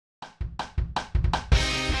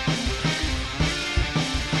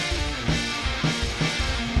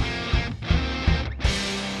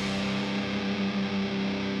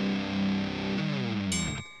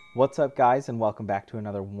What's up, guys, and welcome back to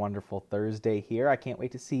another wonderful Thursday here. I can't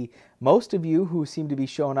wait to see most of you who seem to be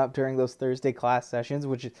showing up during those Thursday class sessions,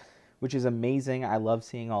 which is amazing. I love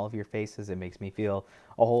seeing all of your faces. It makes me feel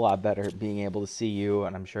a whole lot better being able to see you,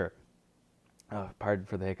 and I'm sure, pardon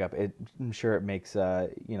for the hiccup, I'm sure it makes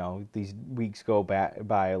these weeks go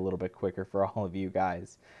by a little bit quicker for all of you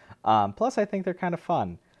guys. Plus, I think they're kind of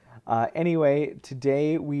fun. Anyway,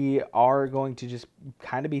 today we are going to just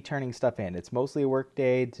kind of be turning stuff in. It's mostly a work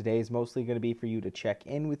day. Today is mostly going to be for you to check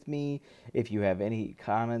in with me if you have any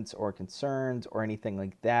comments or concerns or anything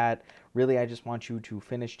like that. Really, I just want you to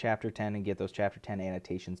finish Chapter 10 and get those Chapter 10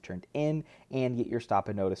 annotations turned in and get your Stop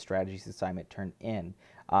and Notice Strategies assignment turned in.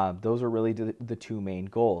 Those are really the two main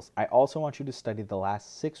goals. I also want you to study the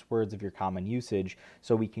last 6 words of your common usage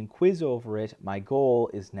so we can quiz over it. My goal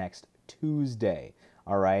is next Tuesday.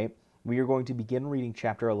 All right, we are going to begin reading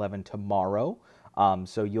Chapter 11 tomorrow.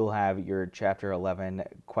 So you'll have your Chapter 11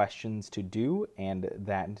 questions to do and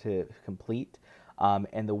that to complete.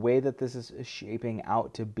 And the way that this is shaping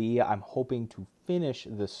out to be, I'm hoping to finish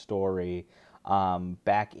the story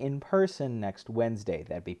back in person next Wednesday.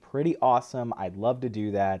 That'd be pretty awesome. I'd love to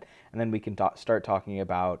do that. And then we can start talking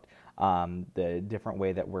about the different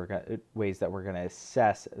ways that we're going to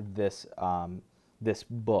assess this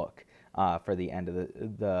book for the end of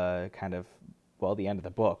the kind of, well, the end of the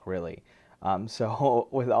book, really. So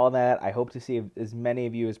with all that, I hope to see as many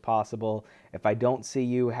of you as possible. If I don't see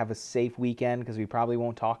you, have a safe weekend because we probably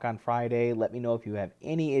won't talk on Friday. Let me know if you have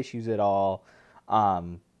any issues at all.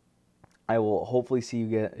 I will hopefully see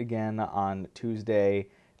you again on Tuesday.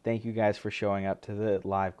 Thank you guys for showing up to the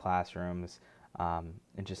live classrooms. And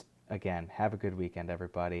just, again, have a good weekend,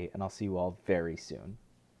 everybody. And I'll see you all very soon.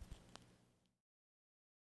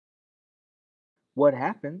 What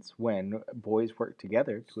happens when boys work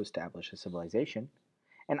together to establish a civilization?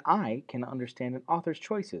 And I can understand an author's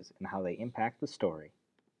choices and how they impact the story.